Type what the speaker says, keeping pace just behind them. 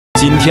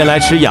今天来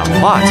吃氧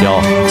化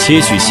蕉，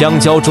切取香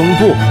蕉中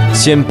部，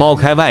先剥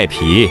开外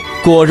皮，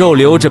果肉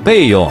留着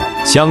备用。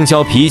香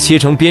蕉皮切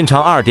成边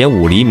长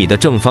2.5厘米的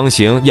正方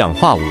形，氧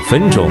化5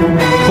分钟。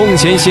空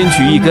前先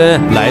取一根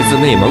来自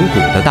内蒙古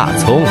的大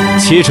葱，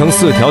切成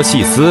4条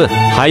细丝，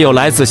还有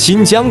来自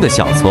新疆的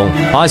小葱，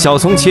把小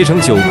葱切成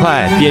9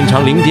块，边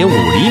长0.5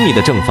厘米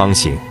的正方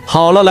形。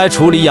好了，来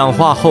处理氧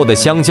化后的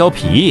香蕉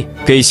皮，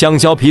给香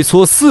蕉皮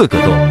戳4个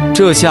洞。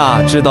这下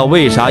知道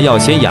为啥要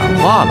先氧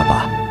化了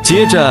吧？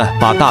接着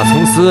把大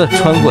葱丝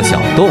穿过小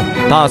洞，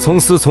大葱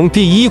丝从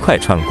第1块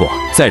穿过，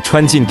再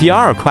穿进第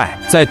2块，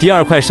在第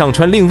2块上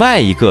穿另外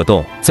一个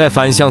洞，再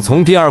反向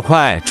从第2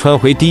块穿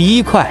回第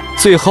1块，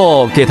最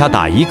后给它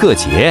打1个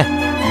结。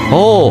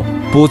哦，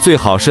不，最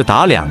好是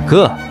打2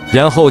个，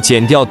然后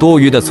剪掉多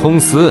余的葱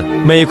丝，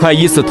每块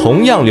依次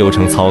同样流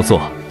程操作，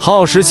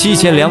耗时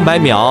7200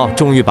秒，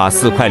终于把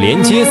4块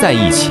连接在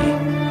一起。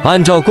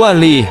按照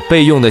惯例，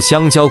备用的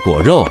香蕉果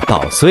肉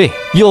捣碎，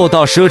又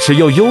到奢侈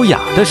又优雅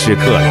的时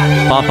刻了。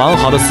把绑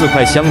好的4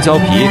块香蕉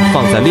皮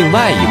放在另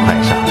外1块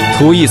上，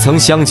涂1层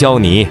香蕉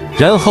泥，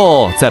然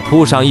后再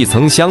铺上1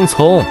层香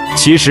葱。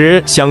其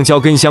实香蕉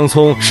跟香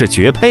葱是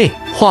绝配，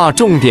划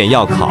重点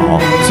要烤。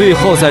最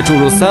后再注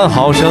入3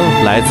毫升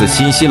来自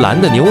新西兰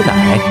的牛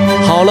奶。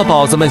好了，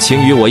宝子们，请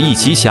与我一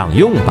起享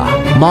用吧。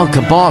Maka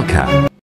Baka。